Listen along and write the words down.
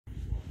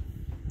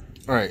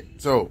All right,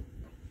 so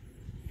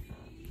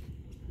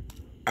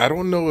I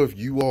don't know if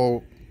you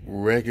all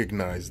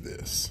recognize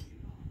this.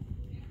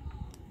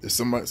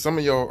 Some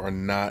of y'all are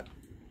not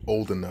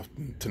old enough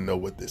to know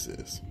what this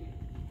is.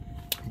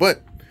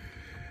 But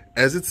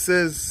as it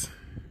says,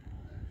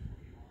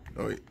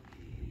 oh wait,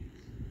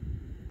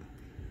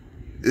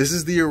 this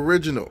is the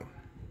original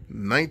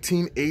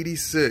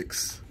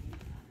 1986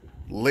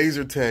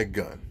 laser tag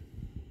gun,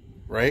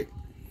 right?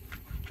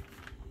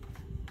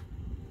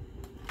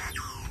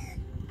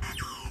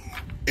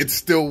 It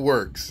still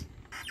works.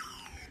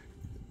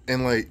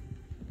 And like,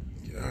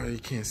 oh, you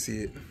can't see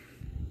it.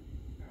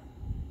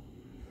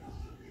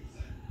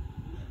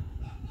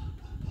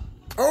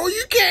 Oh,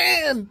 you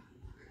can!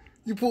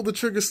 You pull the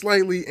trigger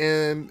slightly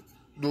and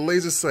the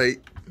laser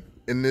sight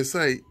in this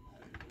sight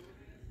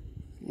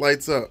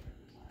lights up.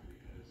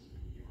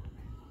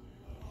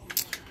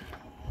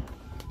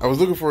 I was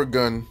looking for a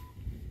gun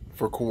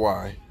for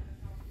Kawhi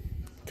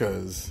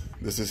because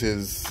this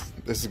is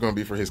going to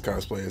be for his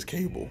cosplay as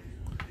Cable,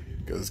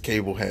 because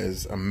Cable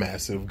has a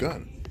massive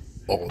gun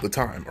all the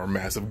time, or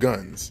massive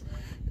guns,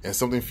 and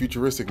something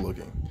futuristic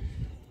looking.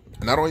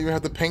 And I don't even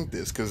have to paint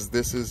this because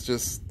this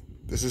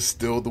is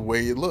still the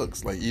way it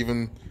looks, like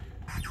even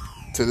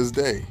to this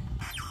day.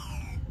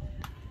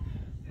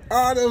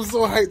 Ah, that was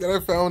so hyped that I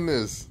found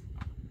this.